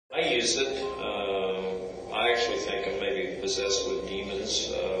I use it. I actually think I'm maybe possessed with demons.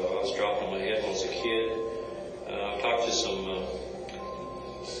 I was dropped on my head when I was a kid. I talked to some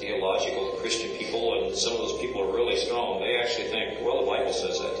theological Christian people, and some of those people are really strong. They actually think, well, the Bible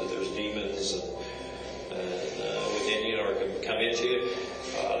says that there's demons within you or can come into you.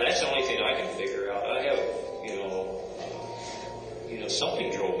 That's the only thing I can figure out. I have,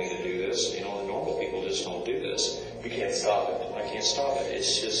 something drove me to do this. The normal people just don't do this. You can't stop it. I can't stop it.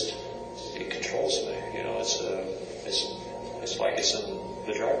 It's just, it controls me. It's like it's in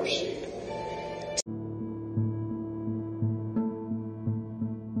the driver's seat.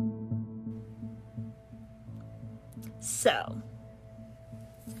 So,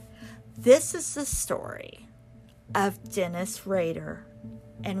 this is the story of Dennis Rader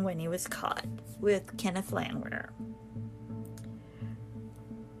and when he was caught with Kenneth Landwehr.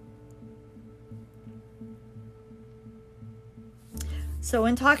 So,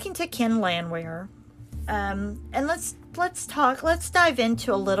 in talking to Ken Landwehr, and let's dive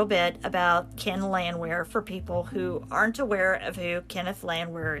into a little bit about Ken Landwehr for people who aren't aware of who Kenneth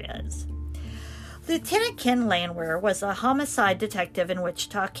Landwehr is. Lieutenant Ken Landwehr was a homicide detective in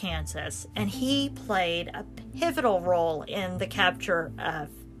Wichita, Kansas, and he played a pivotal role in the capture of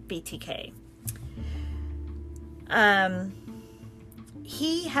BTK.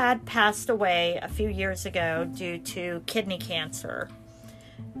 He had passed away a few years ago due to kidney cancer.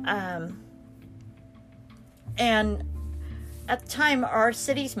 And at the time, our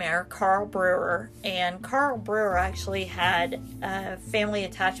city's mayor, Carl Brewer, actually had a family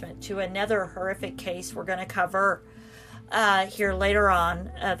attachment to another horrific case we're going to cover here later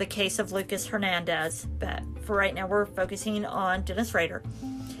on, the case of Lucas Hernandez. But for right now, we're focusing on Dennis Rader.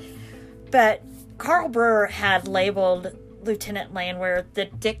 But Carl Brewer had labeled Lieutenant Landwehr the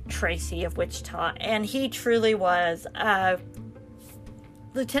Dick Tracy of Wichita, and he truly was.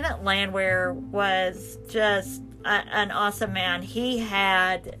 Lieutenant Landwehr was just an awesome man. He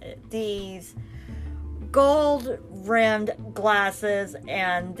had these gold-rimmed glasses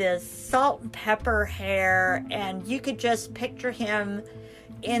and this salt and pepper hair, and you could just picture him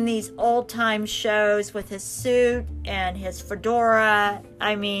in these old-time shows with his suit and his fedora.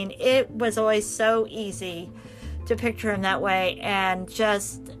 I mean, it was always so easy to picture him that way, and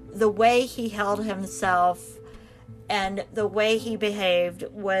just the way he held himself and the way he behaved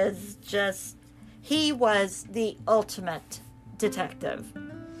was just, he was the ultimate detective.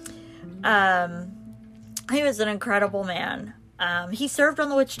 He was an incredible man. He served on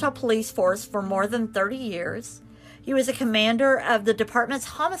the Wichita Police Force for more than 30 years. He was a commander of the department's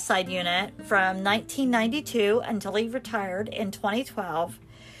homicide unit from 1992 until he retired in 2012.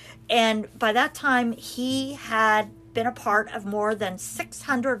 And by that time, he had been a part of more than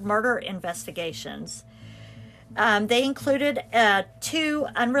 600 murder investigations. They included 2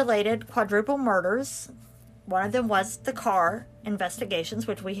 unrelated quadruple murders. One of them was the car investigations,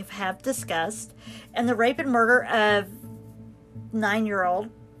 which we have discussed, and the rape and murder of 9-year-old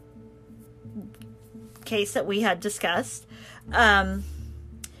case that we had discussed.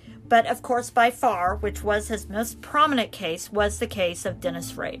 But of course, by far, which was his most prominent case, was the case of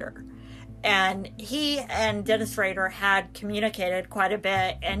Dennis Rader. And he and Dennis Rader had communicated quite a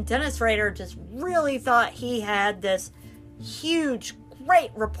bit, and Dennis Rader just really thought he had this huge, great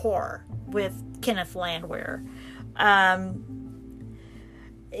rapport with Kenneth Landwehr.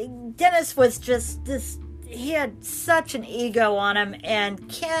 Dennis was just this, he had such an ego on him,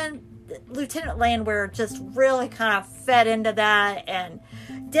 and Lieutenant Landwehr just really kind of fed into that, and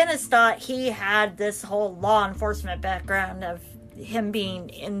Dennis thought he had this whole law enforcement background of him being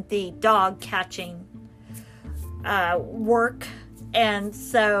in the dog catching work, and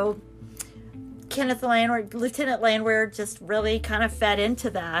so Lieutenant Landwehr just really kind of fed into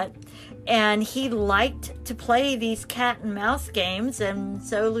that, and he liked to play these cat and mouse games, and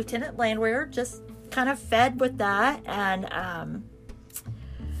so Lieutenant Landwehr just kind of fed with that, and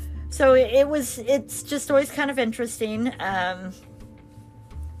so it's just always kind of interesting.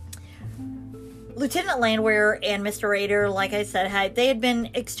 Lieutenant Landwehr and Mr. Rader, like I said, they had been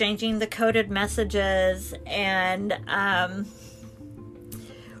exchanging the coded messages, and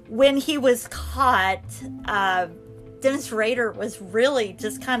when he was caught, Dennis Rader was really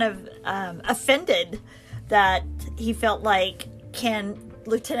just kind of offended that he felt like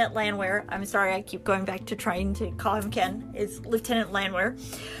Lieutenant Landwehr, I'm sorry, I keep going back to trying to call him Ken, is Lieutenant Landwehr,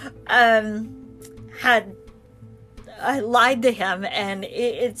 had lied to him, and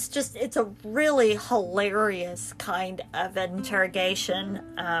it's a really hilarious kind of interrogation.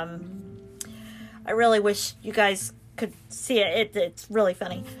 I really wish you guys could see it. It's really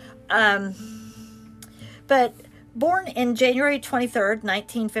funny. But Born in January 23rd,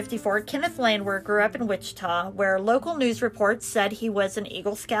 1954, Kenneth Landwehr grew up in Wichita, where local news reports said he was an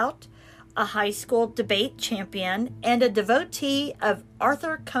Eagle Scout, a high school debate champion, and a devotee of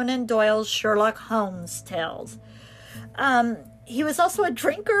Arthur Conan Doyle's Sherlock Holmes tales. He was also a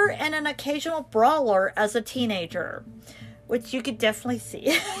drinker and an occasional brawler as a teenager, which you could definitely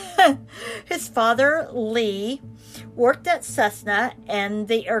see. His father, Lee, worked at Cessna and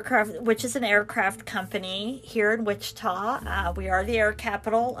the aircraft, which is an aircraft company here in Wichita. We are the air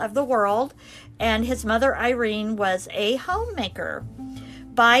capital of the world. And his mother, Irene, was a homemaker.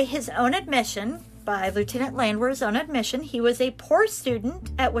 By his own admission, by Lieutenant Landwehr's own admission, he was a poor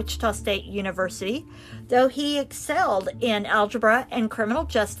student at Wichita State University, though he excelled in algebra and criminal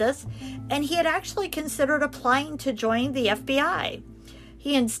justice, and he had actually considered applying to join the FBI.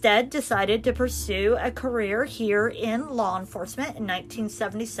 He instead decided to pursue a career here in law enforcement in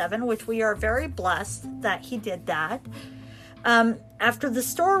 1977, which we are very blessed that he did that, after the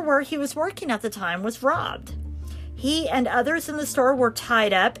store where he was working at the time was robbed. He and others in the store were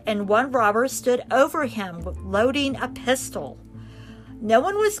tied up, and one robber stood over him loading a pistol. No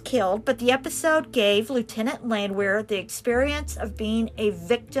one was killed, but the episode gave Lieutenant Landwehr the experience of being a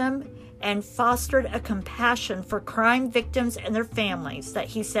victim and fostered a compassion for crime victims and their families that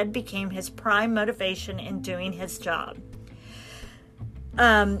he said became his prime motivation in doing his job.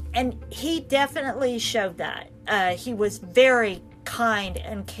 And he definitely showed that. He was very kind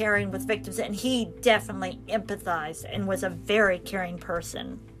and caring with victims, and he definitely empathized and was a very caring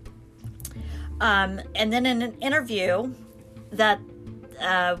person. And then in an interview that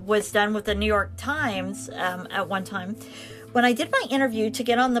was done with the New York Times at one time, when I did my interview to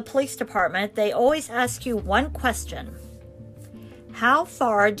get on the police department, they always ask you one question: how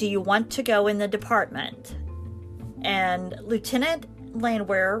far do you want to go in the department? And Lieutenant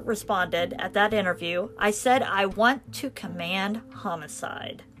Landwehr responded at that interview, I said, I want to command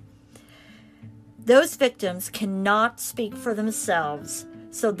homicide. Those victims cannot speak for themselves,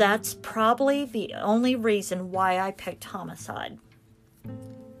 so that's probably the only reason why I picked homicide.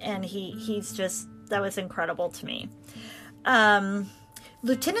 And he's just, that was incredible to me.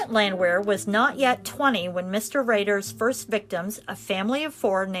 Lieutenant Landwehr was not yet 20 when Mr. Rader's first victims, a family of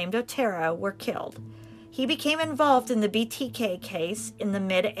 4 named Otero, were killed. He became involved in the BTK case in the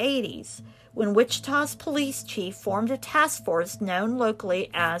mid-'80s, when Wichita's police chief formed a task force known locally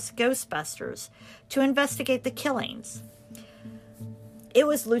as Ghostbusters to investigate the killings. It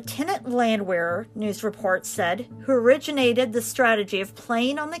was Lieutenant Landwehr, news reports said, who originated the strategy of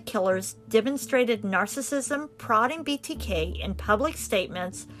playing on the killer's demonstrated narcissism, prodding BTK in public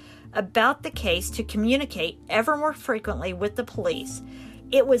statements about the case to communicate ever more frequently with the police.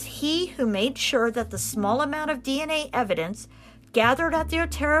 It was he who made sure that the small amount of DNA evidence gathered at the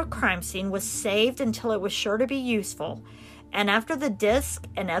Otero crime scene was saved until it was sure to be useful. And after the disc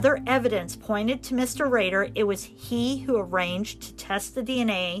and other evidence pointed to Mr. Rader, it was he who arranged to test the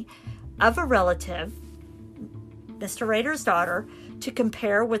DNA of a relative, Mr. Rader's daughter, to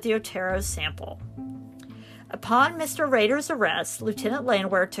compare with the Otero's sample. Upon Mr. Rader's arrest, Lieutenant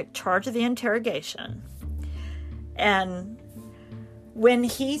Landwehr took charge of the interrogation. And when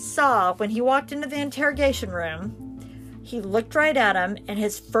he walked into the interrogation room, he looked right at him, and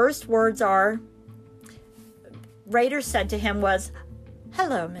his first words Rader said to him was,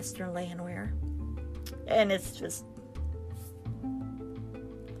 "Hello, Mr. Landwehr." And it's just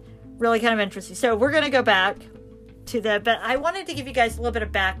really kind of interesting. So we're going to go back to but I wanted to give you guys a little bit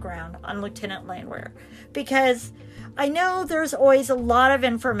of background on Lieutenant Landwehr, because I know there's always a lot of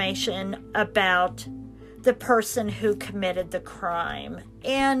information about the person who committed the crime.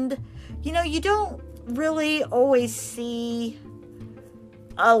 And, you don't really always see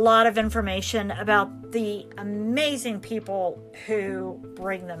a lot of information about the amazing people who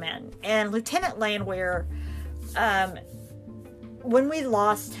bring them in. And Lieutenant Landwehr, when we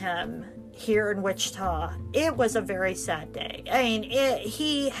lost him here in Wichita, it was a very sad day. I mean,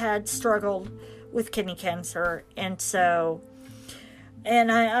 he had struggled with kidney cancer, and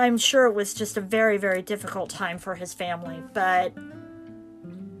I'm sure it was just a very, very difficult time for his family, but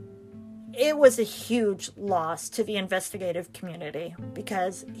it was a huge loss to the investigative community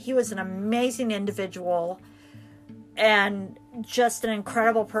because he was an amazing individual and just an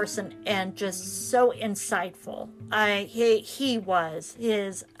incredible person and just so insightful. He was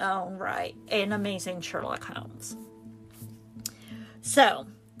his own right an amazing Sherlock Holmes. So,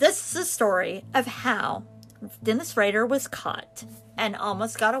 this is a story of how Dennis Rader was caught and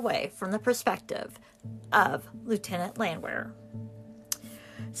almost got away from the perspective of Lieutenant Landwehr.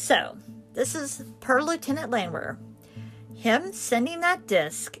 So, this is per Lieutenant Landwehr. Him sending that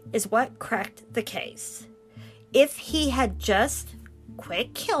disc is what cracked the case. If he had just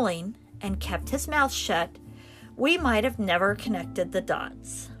quit killing and kept his mouth shut, we might have never connected the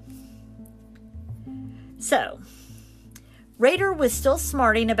dots. So, Rader was still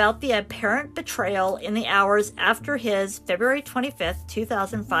smarting about the apparent betrayal in the hours after his February 25th,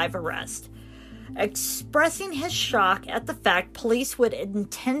 2005 arrest, expressing his shock at the fact police would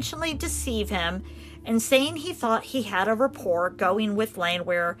intentionally deceive him and saying he thought he had a rapport going with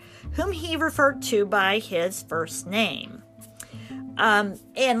Landwehr, whom he referred to by his first name. And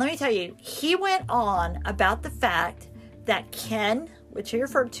let me tell you, he went on about the fact that Ken, which he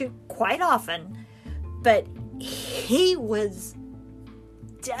referred to quite often, but he was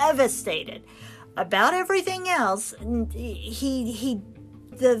devastated about everything else. The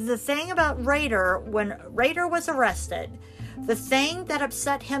thing about Rader, when Rader was arrested, the thing that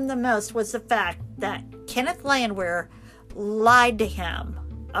upset him the most was the fact that Kenneth Landwehr lied to him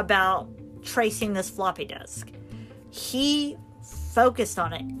about tracing this floppy disk. He focused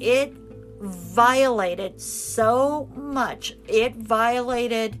on it. It violated so much. It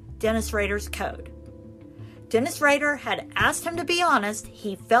violated Dennis Rader's code. Dennis Rader had asked him to be honest.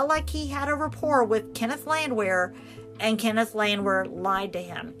 He felt like he had a rapport with Kenneth Landwehr, and Kenneth Landwehr lied to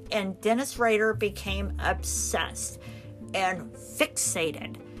him. And Dennis Rader became obsessed and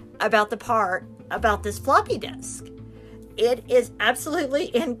fixated about the part about this floppy disk. It is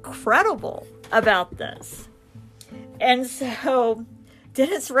absolutely incredible about this. And so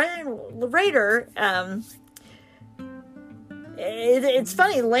Dennis Rader, it's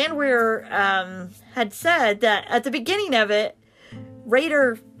funny, Landwehr had said that at the beginning of it,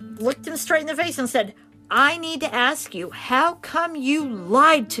 Rader looked him straight in the face and said, "I need to ask you, how come you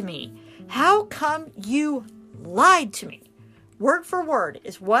lied to me? How come you lied to me?" Word for word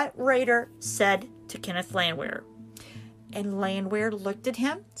is what Rader said to Kenneth Landwehr. And Landwehr looked at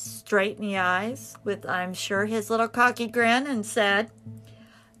him straight in the eyes with, I'm sure, his little cocky grin and said,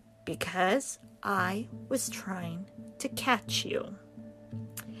 "Because I was trying to catch you."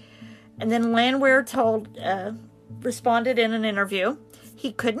 And then Landwehr responded in an interview,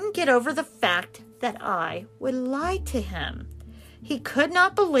 he couldn't get over the fact that I would lie to him. He could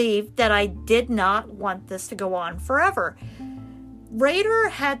not believe that I did not want this to go on forever. Rader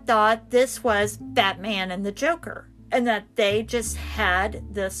had thought this was Batman and the Joker, and that they just had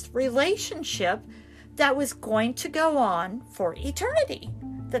this relationship that was going to go on for eternity.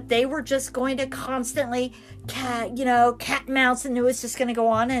 That they were just going to constantly cat and mouse, and it was just going to go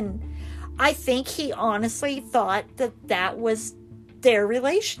on. And I think he honestly thought that that was their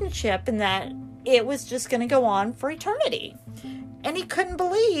relationship and that it was just going to go on for eternity. And he couldn't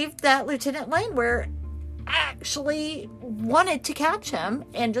believe that Lieutenant Landwehr actually wanted to catch him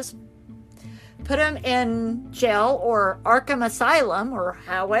and just put him in jail or Arkham Asylum or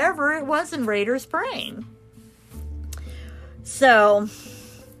however it was in Rader's brain. So,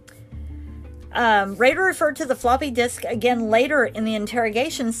 Rader referred to the floppy disk again later in the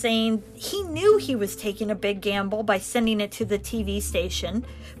interrogation, saying he knew he was taking a big gamble by sending it to the TV station,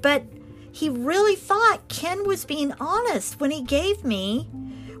 but he really thought Ken was being honest when he gave me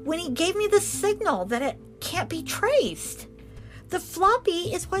the signal that it can't be traced. The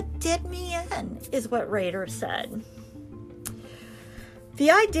floppy is what did me in, is what Rader said. The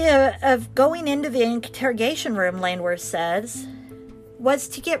idea of going into the interrogation room, Landwehr says, was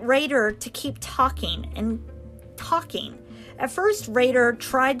to get Rader to keep talking and talking. At first, Rader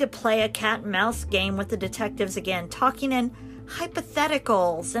tried to play a cat and mouse game with the detectives again, talking in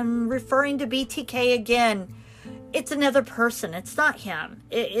hypotheticals and referring to BTK again. It's another person. It's not him.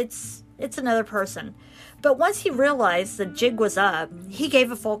 It's another person. But once he realized the jig was up, he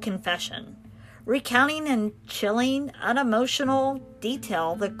gave a full confession, recounting in chilling, unemotional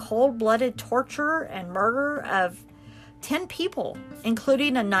detail the cold-blooded torture and murder of 10 people,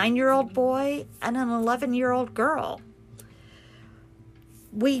 including a 9-year-old boy and an 11-year-old girl.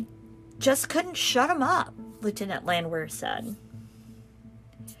 "We just couldn't shut him up," Lieutenant Landwehr said.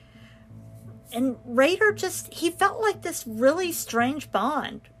 And Rader he felt like this really strange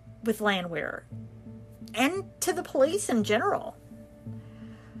bond with Landwehr and to the police in general.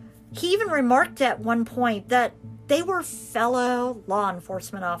 He even remarked at one point that they were fellow law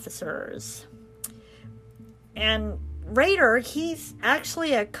enforcement officers. And Rader, he's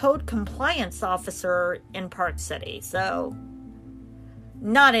actually a code compliance officer in Park City, so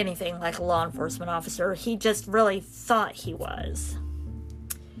not anything like a law enforcement officer. He just really thought he was.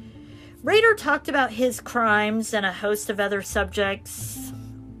 Rader talked about his crimes and a host of other subjects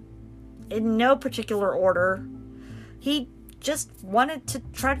in no particular order. He just wanted to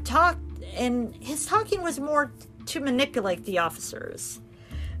try to talk, and his talking was more to manipulate the officers.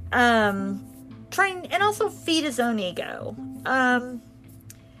 train and also feed his own ego.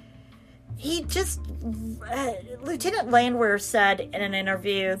 Lieutenant Landwehr said in an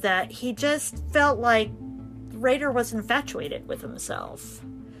interview that he just felt like Rader was infatuated with himself.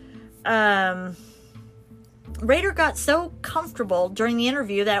 Rader got so comfortable during the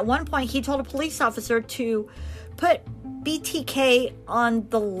interview that at one point he told a police officer to put BTK on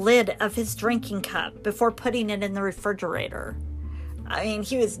the lid of his drinking cup before putting it in the refrigerator. I mean,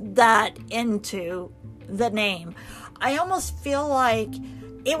 he was that into the name. I almost feel like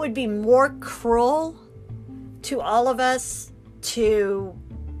it would be more cruel to all of us to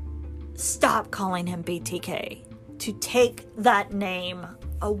stop calling him BTK, to take that name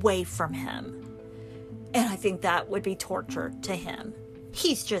away from him. And I think that would be torture to him.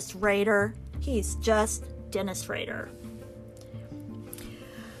 He's just Rader. He's just Dennis Rader.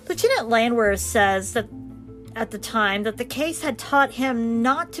 Lieutenant Landwehr says that at the time that the case had taught him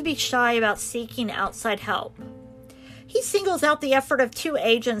not to be shy about seeking outside help. He singles out the effort of 2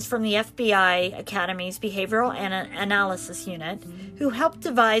 agents from the FBI Academy's Behavioral Analysis Unit who helped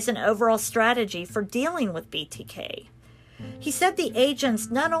devise an overall strategy for dealing with BTK. He said the agents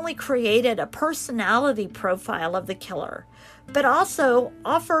not only created a personality profile of the killer, but also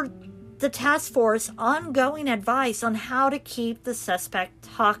offered the task force ongoing advice on how to keep the suspect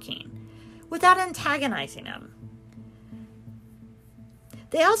talking without antagonizing him.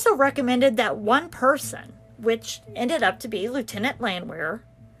 They also recommended that one person, which ended up to be Lieutenant Landwehr,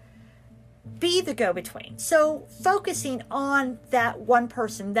 be the go-between. So focusing on that one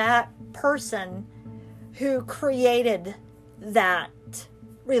person, that person who created that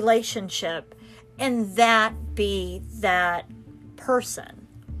relationship, and that be that person.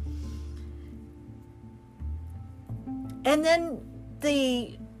 And then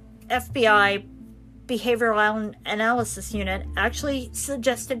the FBI Behavioral Analysis Unit actually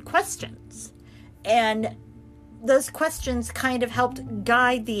suggested questions. And those questions kind of helped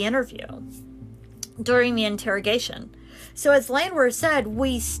guide the interview during the interrogation. So as Landwehr said,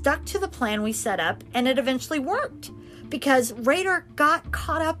 we stuck to the plan we set up, and it eventually worked because Rader got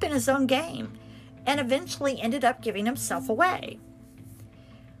caught up in his own game and eventually ended up giving himself away.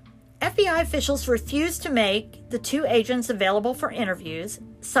 FBI officials refused to make the 2 agents available for interviews,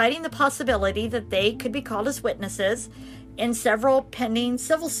 citing the possibility that they could be called as witnesses in several pending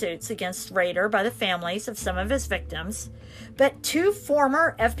civil suits against Rader by the families of some of his victims. But 2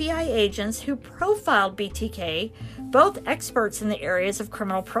 former FBI agents who profiled BTK, both experts in the areas of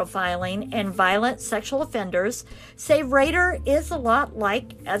criminal profiling and violent sexual offenders, say Rader is a lot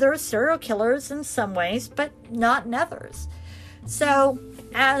like other serial killers in some ways, but not in others. So,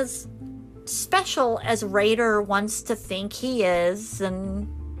 as special as Rader wants to think he is, and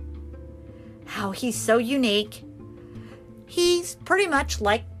how he's so unique, he's pretty much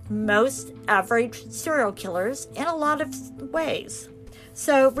like most average serial killers in a lot of ways.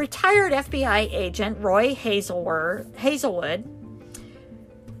 So, retired FBI agent Roy Hazelwood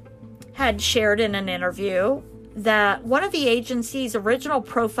had shared in an interview that one of the agency's original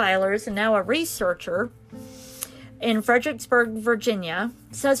profilers and now a researcher in Fredericksburg, Virginia,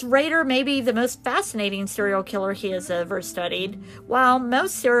 says Rader may be the most fascinating serial killer he has ever studied. While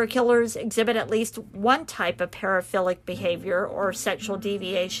most serial killers exhibit at least one type of paraphilic behavior or sexual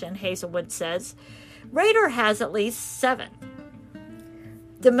deviation, Hazelwood says, Rader has at least 7.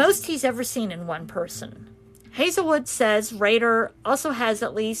 The most he's ever seen in one person. Hazelwood says Rader also has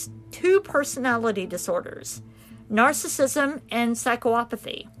at least 2 personality disorders, narcissism and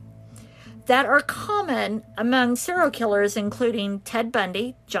psychopathy, that are common among serial killers including Ted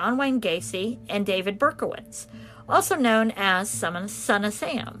Bundy, John Wayne Gacy, and David Berkowitz, also known as Son of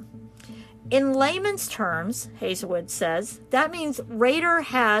Sam. In layman's terms, Hazelwood says, that means Rader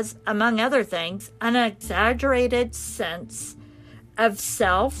has, among other things, an exaggerated sense of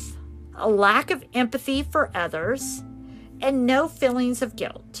self, a lack of empathy for others, and no feelings of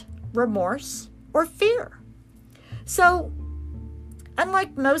guilt, remorse, or fear. So,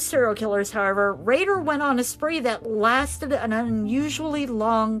 unlike most serial killers, however, Rader went on a spree that lasted an unusually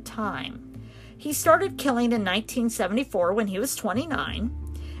long time. He started killing in 1974 when he was 29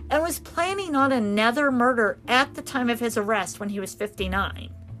 and was planning on another murder at the time of his arrest when he was 59.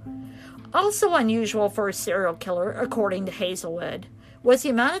 Also unusual for a serial killer, according to Hazelwood, was the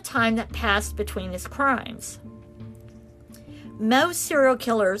amount of time that passed between his crimes. Most serial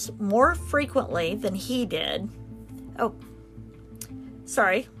killers more frequently than he did.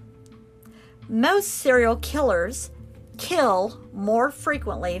 Most serial killers kill more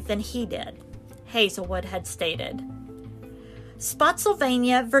frequently than he did, Hazelwood had stated.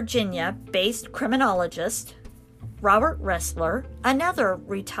 Spotsylvania, Virginia-based criminologist Robert Ressler, another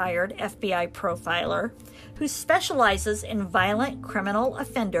retired FBI profiler who specializes in violent criminal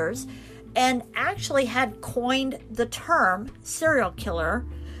offenders and actually had coined the term serial killer,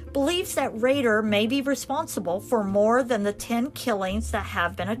 believes that Rader may be responsible for more than the 10 killings that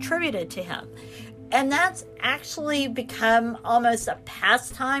have been attributed to him. And that's actually become almost a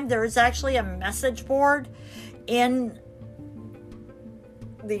pastime. There is actually a message board in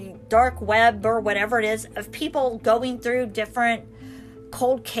the dark web or whatever it is of people going through different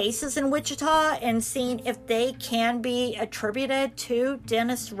cold cases in Wichita and seeing if they can be attributed to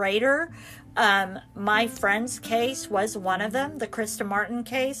Dennis Rader. My friend's case was one of them. The Krista Martin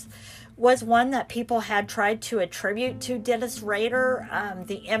case was one that people had tried to attribute to Dennis Rader.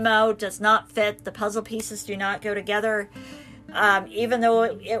 The MO does not fit. The puzzle pieces do not go together. Even though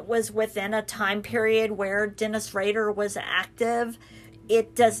it was within a time period where Dennis Rader was active,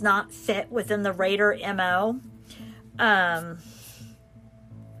 it does not fit within the Rader MO.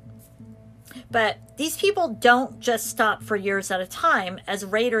 But these people don't just stop for years at a time, as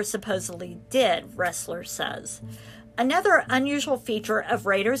Rader supposedly did, Ressler says. Another unusual feature of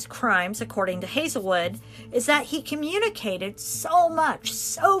Rader's crimes, according to Hazelwood, is that he communicated so much,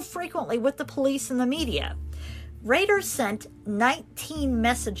 so frequently with the police and the media. Rader sent 19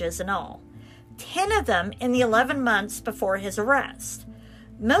 messages in all, 10 of them in the 11 months before his arrest.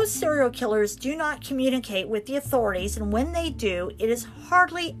 Most serial killers do not communicate with the authorities, and when they do, it is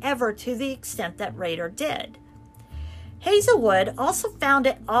hardly ever to the extent that Rader did. Hazelwood also found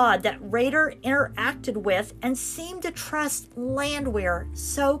it odd that Rader interacted with and seemed to trust Landwehr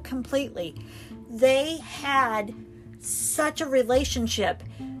so completely. They had such a relationship.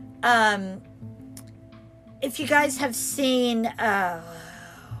 If you guys have seen, I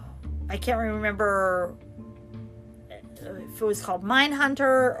can't remember if it was called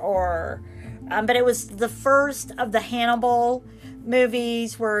Mindhunter or, but it was the first of the Hannibal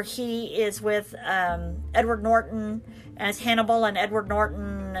movies where he is with Edward Norton, and it's Hannibal and Edward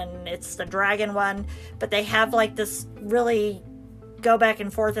Norton, and it's the dragon one, but they have like this really go back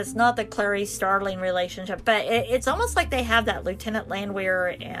and forth. It's not the Clarice Starling relationship, but it's almost like they have that. Lieutenant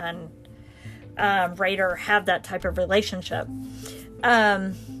Landwehr and Rader have that type of relationship.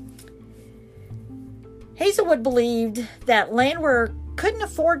 Hazelwood believed that Landwehr couldn't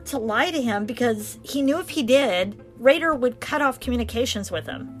afford to lie to him because he knew if he did, Rader would cut off communications with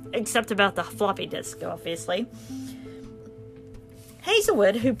him, except about the floppy disk, obviously.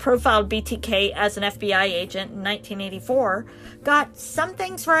 Hazelwood, who profiled BTK as an FBI agent in 1984, got some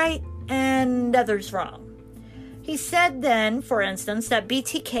things right and others wrong. He said then, for instance, that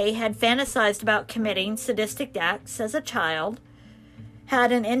BTK had fantasized about committing sadistic acts as a child,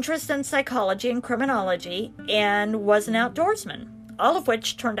 had an interest in psychology and criminology, and was an outdoorsman, all of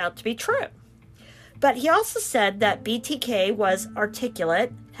which turned out to be true. But he also said that BTK was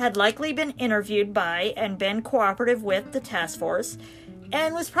articulate, had likely been interviewed by and been cooperative with the task force,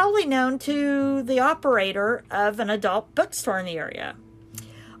 and was probably known to the operator of an adult bookstore in the area.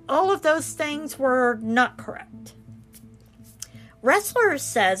 All of those things were not correct. Ressler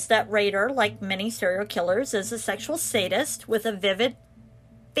says that Rader, like many serial killers, is a sexual sadist with a vivid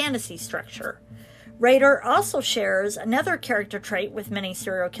fantasy structure. Rader also shares another character trait with many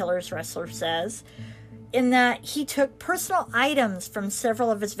serial killers, Ressler says, in that he took personal items from several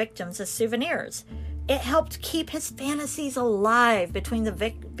of his victims as souvenirs. It helped keep his fantasies alive between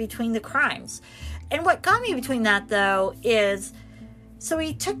the crimes. And what got me between that, though, is so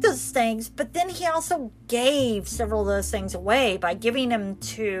he took those things, but then he also gave several of those things away by giving them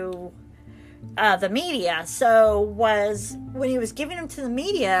to the media. So when he was giving them to the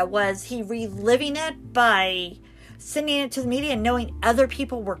media, was he reliving it by sending it to the media and knowing other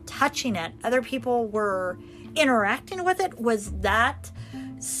people were touching it, other people were interacting with it? Was that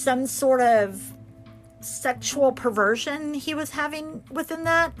some sort of sexual perversion he was having within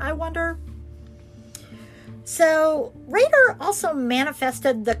that, I wonder? So Rader also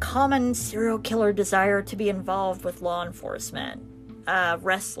manifested the common serial killer desire to be involved with law enforcement,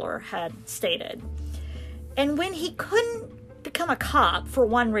 Ressler had stated. And when he couldn't become a cop for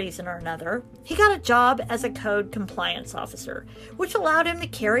one reason or another, he got a job as a code compliance officer, which allowed him to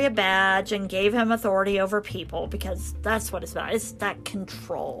carry a badge and gave him authority over people, because that's what it's about. It's that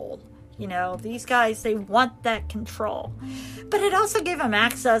control. You know, these guys, they want that control. But it also gave him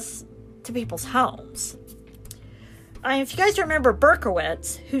access to people's homes. If you guys remember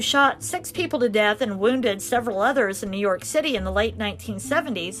Berkowitz, who shot 6 people to death and wounded several others in New York City in the late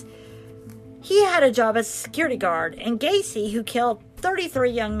 1970s, he had a job as a security guard. And Gacy, who killed 33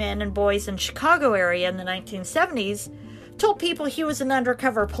 young men and boys in the Chicago area in the 1970s, told people he was an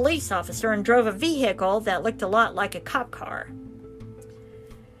undercover police officer and drove a vehicle that looked a lot like a cop car.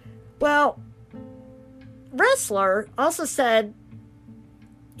 Well, Ressler also said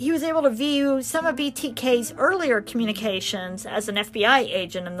he was able to view some of BTK's earlier communications as an FBI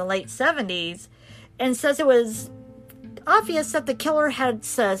agent in the late 70s, and says it was obvious that the killer had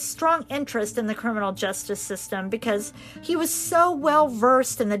a strong interest in the criminal justice system because he was so well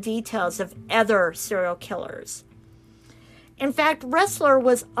versed in the details of other serial killers. In fact, Ressler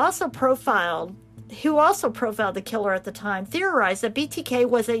who also profiled the killer at the time, theorized that BTK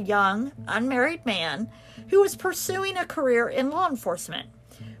was a young, unmarried man who was pursuing a career in law enforcement,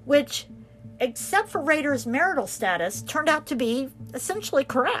 which, except for Rader's marital status, turned out to be essentially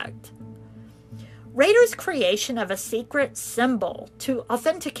correct. Rader's creation of a secret symbol to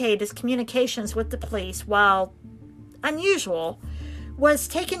authenticate his communications with the police, while unusual, was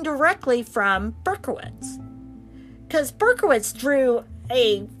taken directly from Berkowitz. Because Berkowitz drew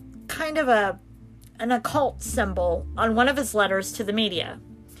a kind of an occult symbol on one of his letters to the media,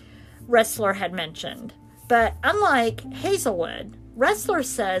 Ressler had mentioned. But unlike Hazelwood, Ressler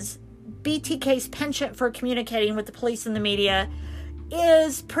says BTK's penchant for communicating with the police and the media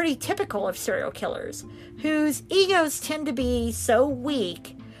is pretty typical of serial killers, whose egos tend to be so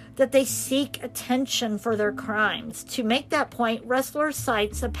weak that they seek attention for their crimes. To make that point, Ressler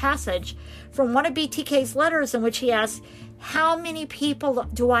cites a passage from one of BTK's letters in which he asks, "How many people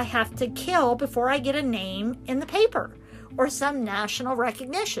do I have to kill before I get a name in the paper or some national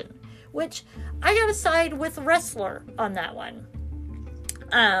recognition?" Which I gotta side with Ressler on that one.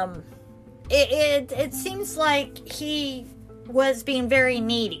 It seems like he was being very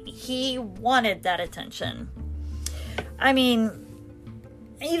needy. He wanted that attention. I mean,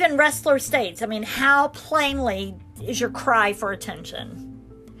 even Ressler states, how plainly is your cry for attention?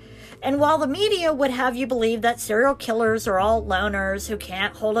 And while the media would have you believe that serial killers are all loners who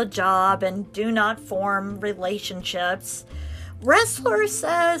can't hold a job and do not form relationships, Ressler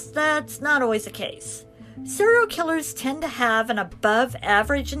says that's not always the case. Serial killers tend to have an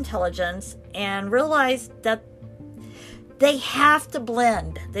above-average intelligence and realize that they have to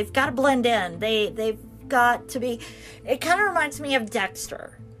blend. They've got to blend in. They've got to be... It kind of reminds me of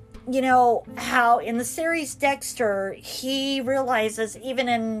Dexter. You know, how in the series Dexter, he realizes, even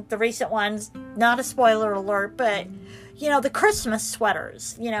in the recent ones, not a spoiler alert, but, the Christmas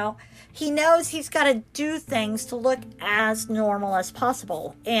sweaters, he knows he's got to do things to look as normal as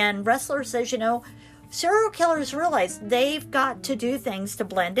possible. And Ressler says, serial killers realize they've got to do things to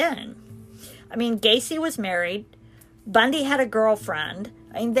blend in. Gacy was married. Bundy had a girlfriend.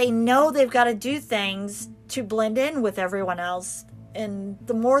 They know they've got to do things to blend in with everyone else. And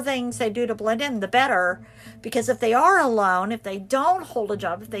the more things they do to blend in, the better. Because if they are alone, if they don't hold a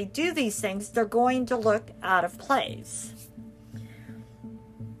job, if they do these things, they're going to look out of place.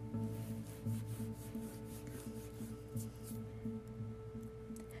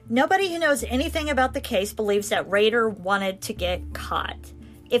 Nobody who knows anything about the case believes that Rader wanted to get caught.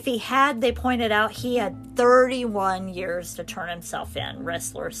 If he had, they pointed out, he had 31 years to turn himself in,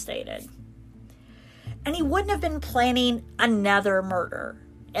 Ressler stated. And he wouldn't have been planning another murder.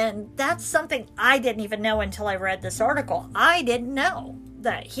 And that's something I didn't even know until I read this article. I didn't know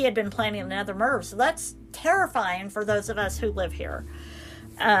that he had been planning another murder. So that's terrifying for those of us who live here.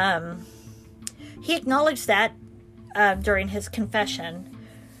 He acknowledged that during his confession.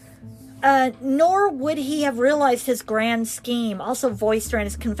 Nor would he have realized his grand scheme, also voiced during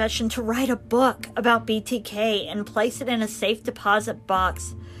his confession, to write a book about BTK and place it in a safe deposit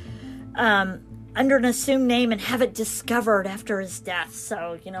box under an assumed name and have it discovered after his death.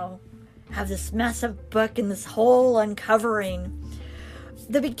 So, have this massive book and this whole uncovering.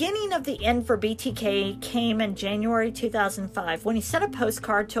 The beginning of the end for BTK came in January 2005 when he sent a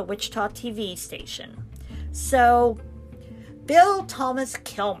postcard to a Wichita TV station. So, Bill Thomas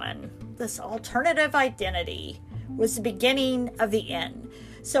Kilman, this alternative identity, was the beginning of the end.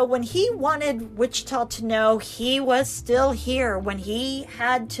 So when he wanted Wichita to know he was still here, when he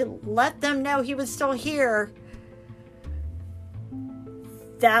had to let them know he was still here,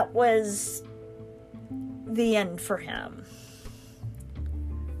 that was the end for him.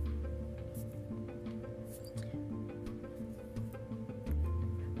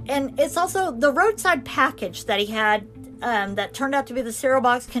 And it's also the roadside package that he had that turned out to be the cereal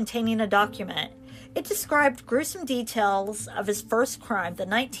box containing a document. It described gruesome details of his first crime, the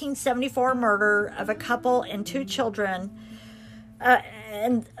 1974 murder of a couple and 2 children,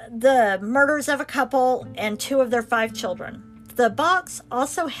 and the murders of a couple and 2 of their 5 children. The box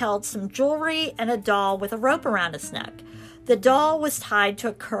also held some jewelry and a doll with a rope around its neck. The doll was tied to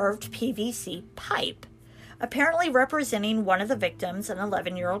a curved PVC pipe. apparently representing one of the victims, an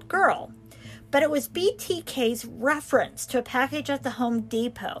 11-year-old girl. But it was BTK's reference to a package at the Home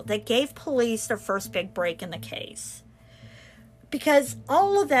Depot that gave police their first big break in the case. Because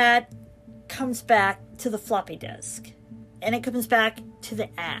all of that comes back to the floppy disk. And it comes back to the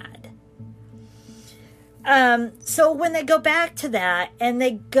ad. So when they go back to that and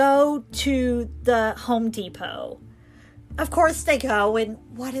they go to the Home Depot, of course they go and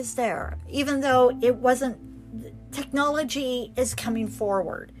what is there? Even though it wasn't, technology is coming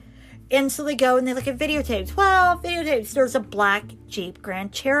forward. And so they go and they look at videotapes. Well, videotapes, there's a black Jeep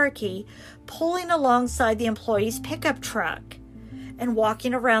Grand Cherokee pulling alongside the employee's pickup truck and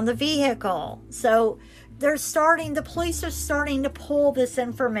walking around the vehicle. So the police are starting to pull this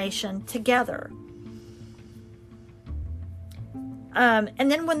information together.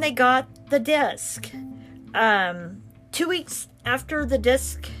 And then when they got the disc, 2 weeks after the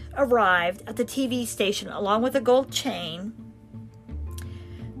disc arrived at the TV station, along with a gold chain,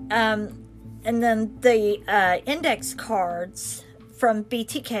 and then the index cards from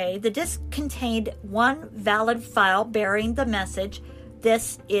BTK, the disc contained one valid file bearing the message,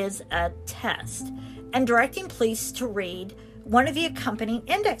 "This is a test," and directing police to read one of the accompanying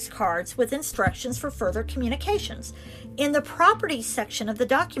index cards with instructions for further communications. In the property section of the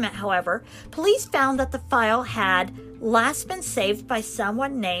document, however, police found that the file had last been saved by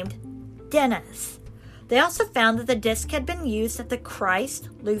someone named Dennis. They also found that the disc had been used at the Christ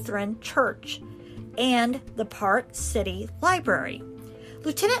Lutheran Church and the Park City Library.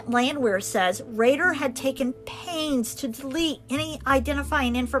 Lieutenant Landwehr says Rader had taken pains to delete any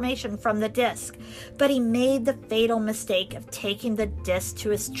identifying information from the disc, but he made the fatal mistake of taking the disc to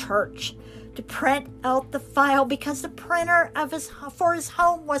his church to print out the file because the printer for his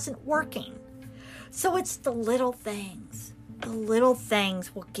home wasn't working. So it's the little things. The little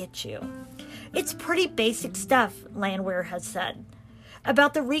things will get you. It's pretty basic stuff, Landwehr has said,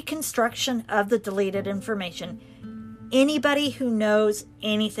 about the reconstruction of the deleted information. Anybody who knows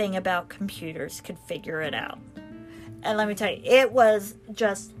anything about computers could figure it out. And let me tell you, it was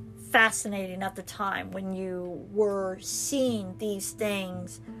just fascinating at the time when you were seeing these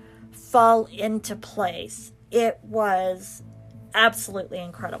things fall into place. It was absolutely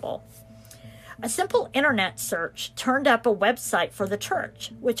incredible. A simple internet search turned up a website for the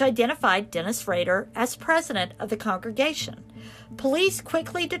church, which identified Dennis Rader as president of the congregation. Police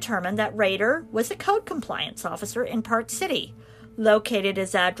quickly determined that Rader was a code compliance officer in Park City, located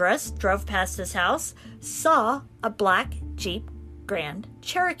his address, drove past his house, saw a black Jeep Grand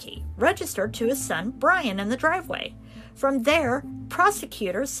Cherokee registered to his son Brian in the driveway. From there,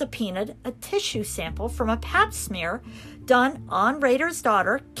 prosecutors subpoenaed a tissue sample from a pap smear done on Rader's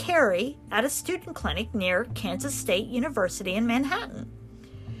daughter, Carrie, at a student clinic near Kansas State University in Manhattan,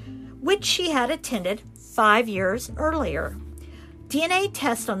 which she had attended 5 years earlier. DNA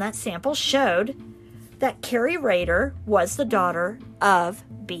tests on that sample showed that Carrie Rader was the daughter of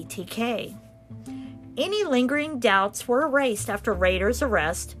BTK. Any lingering doubts were erased after Rader's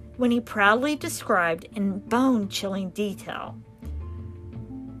arrest when he proudly described in bone-chilling detail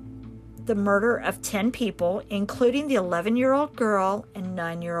the murder of 10 people, including the 11-year-old girl and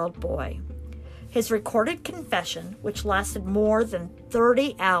 9-year-old boy. His recorded confession, which lasted more than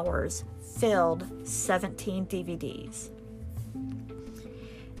 30 hours, filled 17 DVDs.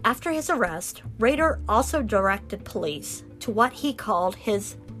 After his arrest, Rader also directed police to what he called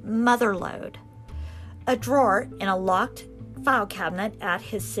his mother lode, a drawer in a locked file cabinet at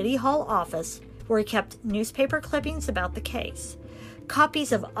his City Hall office where he kept newspaper clippings about the case,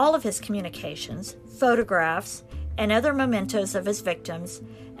 copies of all of his communications, photographs, and other mementos of his victims,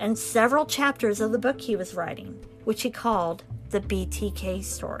 and several chapters of the book he was writing, which he called The BTK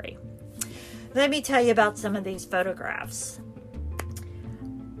Story. Let me tell you about some of these photographs.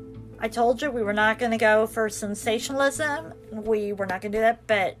 I told you we were not going to go for sensationalism. We were not going to do that,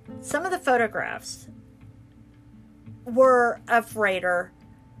 but some of the photographs were of Rader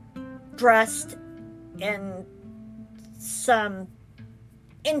dressed in some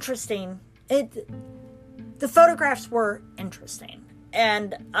interesting... The photographs were interesting,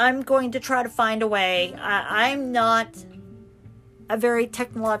 and I'm going to try to find a way. I'm not a very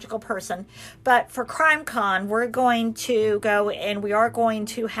technological person, but for CrimeCon, we're going to go and we are going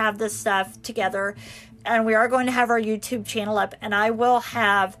to have this stuff together, and we are going to have our YouTube channel up, and I will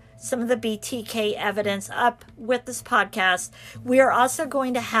have some of the BTK evidence up with this podcast. We are also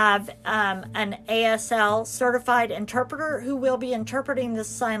going to have an ASL certified interpreter who will be interpreting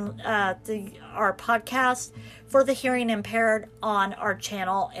our podcast for the hearing impaired on our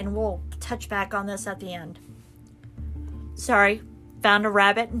channel, and we'll touch back on this at the end. Sorry, found a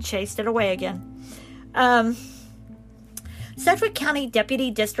rabbit and chased it away again. Sedgwick County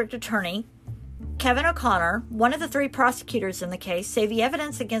Deputy District Attorney Kevin O'Connor, one of the 3 prosecutors in the case, say the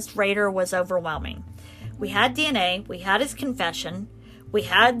evidence against Rader was overwhelming. We had DNA, we had his confession, we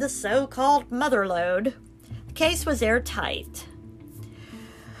had the so-called mother lode. The case was airtight.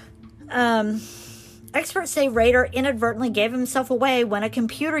 Experts say Rader inadvertently gave himself away when a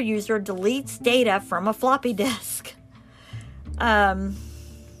computer user deletes data from a floppy disk.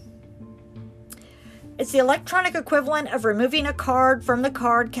 It's the electronic equivalent of removing a card from the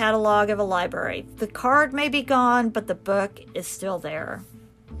card catalog of a library. The card may be gone, but the book is still there.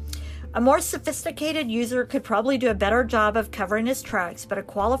 A more sophisticated user could probably do a better job of covering his tracks, but a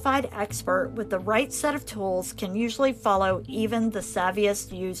qualified expert with the right set of tools can usually follow even the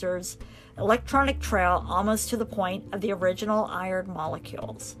savviest user's electronic trail almost to the point of the original iron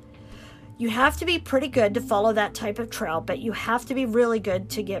molecules. You have to be pretty good to follow that type of trail, but you have to be really good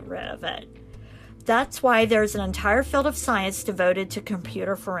to get rid of it. That's why there's an entire field of science devoted to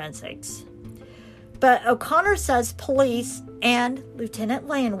computer forensics. But O'Connor says police and Lieutenant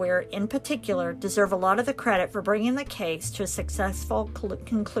Landwehr in particular deserve a lot of the credit for bringing the case to a successful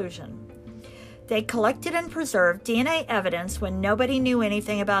conclusion. They collected and preserved DNA evidence when nobody knew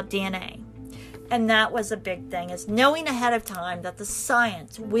anything about DNA. And that was a big thing, is knowing ahead of time that the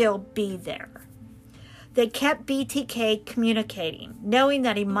science will be there. They kept BTK communicating, knowing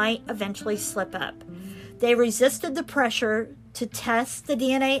that he might eventually slip up. They resisted the pressure to test the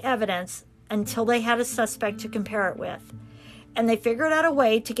DNA evidence until they had a suspect to compare it with. And they figured out a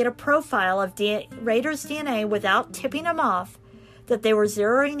way to get a profile of Rader's DNA without tipping him off that they were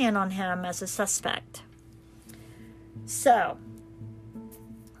zeroing in on him as a suspect. So,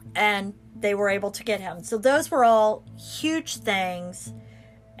 and they were able to get him. So those were all huge things,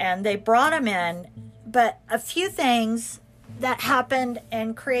 and they brought him in. But a few things that happened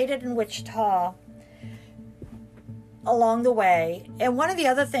and created in Wichita along the way. And one of the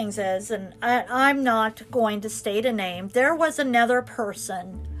other things is, and I'm not going to state a name, there was another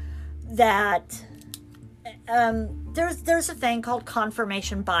person that, there's a thing called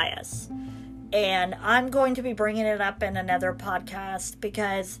confirmation bias. And I'm going to be bringing it up in another podcast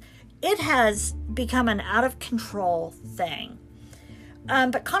because it has become an out of control thing.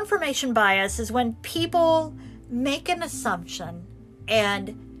 But confirmation bias is when people make an assumption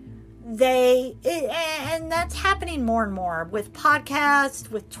and that's happening more and more with podcasts,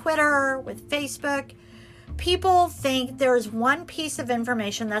 with Twitter, with Facebook. People think there's one piece of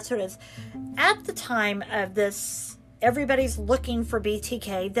information, that's what it is. At the time of this, everybody's looking for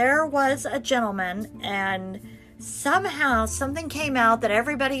BTK. There was a gentleman, and somehow something came out that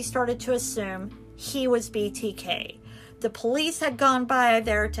everybody started to assume he was BTK. The police had gone by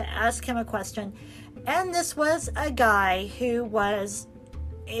there to ask him a question, and this was a guy who was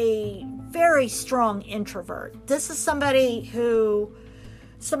a very strong introvert. This is somebody who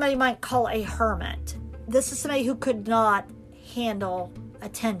somebody might call a hermit. This is somebody who could not handle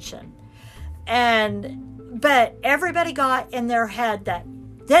attention. But everybody got in their head that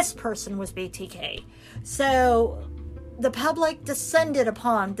this person was BTK. So the public descended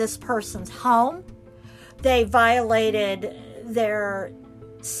upon this person's home. They violated their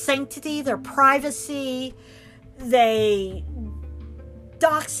sanctity, their privacy. They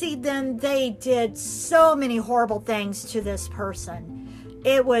doxied them. They did so many horrible things to this person.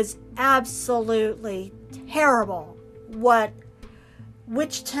 It was absolutely terrible what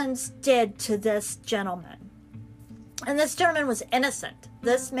Wichitans did to this gentleman. And this gentleman was innocent.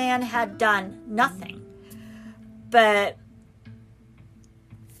 This man had done nothing. But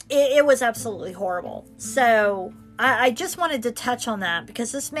it was absolutely horrible. So I just wanted to touch on that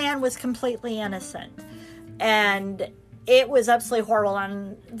because this man was completely innocent. And it was absolutely horrible.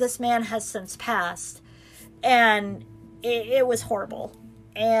 And this man has since passed. And it was horrible.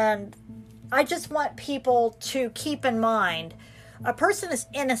 And I just want people to keep in mind, a person is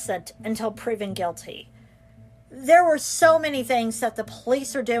innocent until proven guilty. There were so many things that the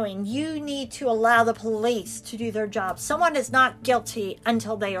police are doing. You need to allow the police to do their job. Someone is not guilty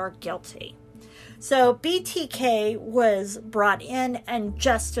until they are guilty. So BTK was brought in and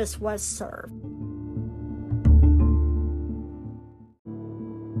justice was served.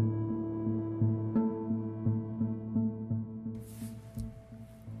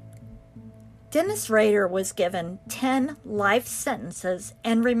 Dennis Rader was given 10 life sentences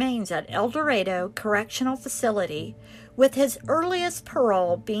and remains at El Dorado Correctional Facility, with his earliest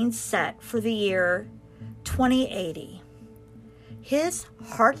parole being set for the year 2080. His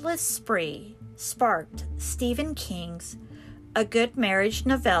heartless spree sparked Stephen King's A Good Marriage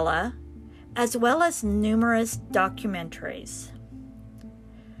novella, as well as numerous documentaries.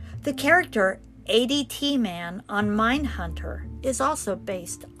 The character ADT Man on Mindhunter is also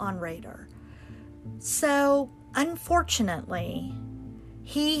based on Raider. So, unfortunately,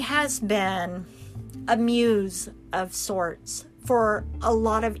 he has been a muse of sorts for a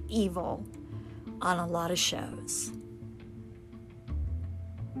lot of evil on a lot of shows.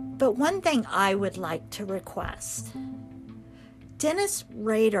 But one thing I would like to request, Dennis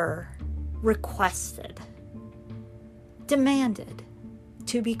Rader requested, demanded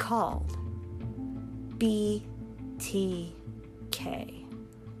to be called BTK.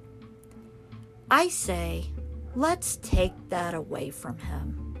 I say, let's take that away from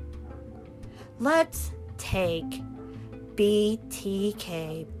him. Let's take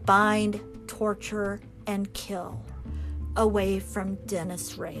BTK, bind, torture, and kill, away from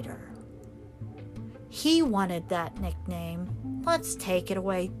Dennis Rader. He wanted that nickname. Let's take it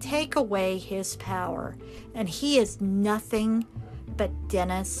away. Take away his power. And he is nothing but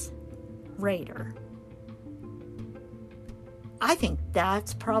Dennis Rader. I think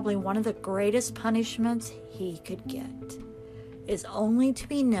that's probably one of the greatest punishments he could get, is only to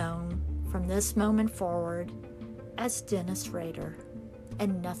be known from this moment forward as Dennis Rader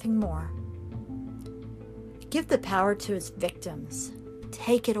and nothing more. Give the power to his victims.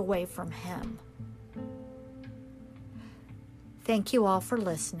 Take it away from him. Thank you all for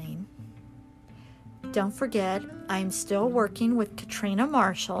listening. Don't forget, I'm still working with Katrina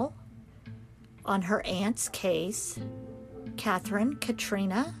Marshall on her aunt's case, Catherine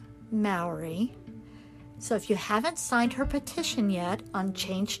Katrina Mowry. So if you haven't signed her petition yet on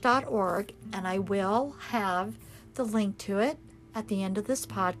change.org, and I will have the link to it at the end of this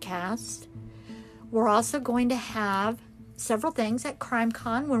podcast. We're also going to have several things at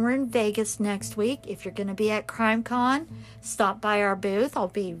CrimeCon when we're in Vegas next week. If you're going to be at CrimeCon, stop by our booth. I'll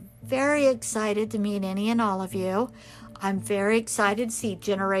be very excited to meet any and all of you. I'm very excited to see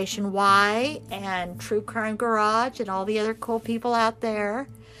Generation Y and True Crime Garage and all the other cool people out there.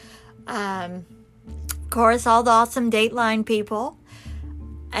 Of course, all the awesome Dateline people.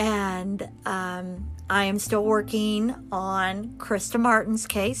 And I am still working on Krista Martin's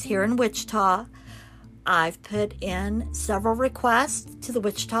case here in Wichita. I've put in several requests to the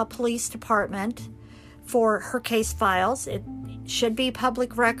Wichita Police Department for her case files. It should be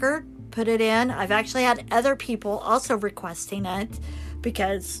public record. Put it in. I've actually had other people also requesting it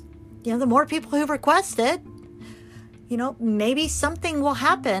because, the more people who request it, maybe something will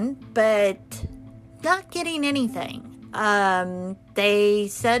happen, but not getting anything. They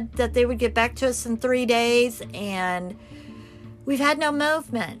said that they would get back to us in 3 days, and we've had no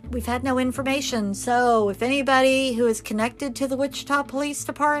movement. We've had no information. So if anybody who is connected to the Wichita Police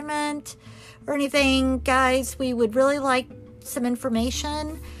Department or anything, guys, we would really like some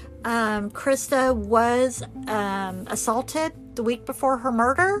information. Krista was assaulted the week before her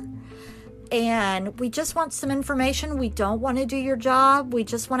murder, and we just want some information. We don't want to do your job. We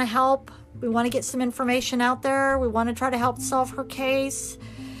just want to help. We want to get some information out there. We want to try to help solve her case.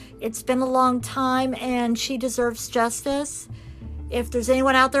 It's been a long time, and she deserves justice. If there's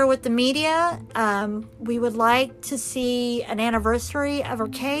anyone out there with the media, we would like to see an anniversary of her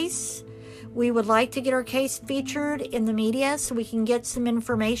case. We would like to get her case featured in the media so we can get some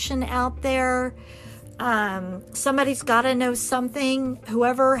information out there. Somebody's got to know something.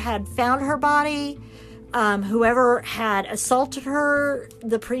 Whoever had found her body, whoever had assaulted her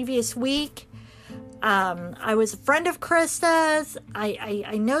the previous week. I was a friend of Krista's.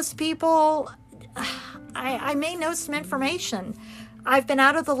 I know some people. I may know some information. I've been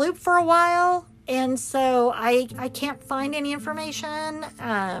out of the loop for a while, and so I can't find any information.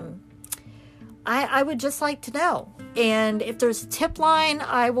 I would just like to know. And if there's a tip line,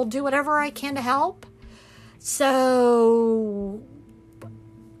 I will do whatever I can to help. So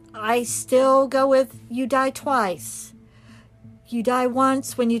I still go with you die twice. You die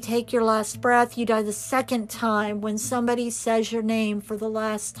once when you take your last breath. You die the second time when somebody says your name for the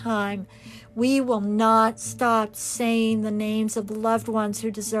last time. We will not stop saying the names of the loved ones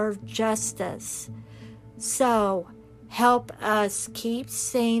who deserve justice. So help us keep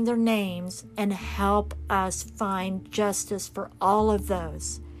saying their names and help us find justice for all of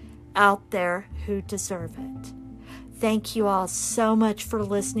those out there who deserve it. Thank you all so much for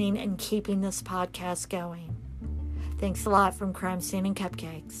listening and keeping this podcast going. Thanks a lot from Crime Scene and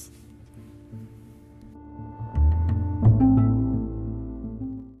Cupcakes.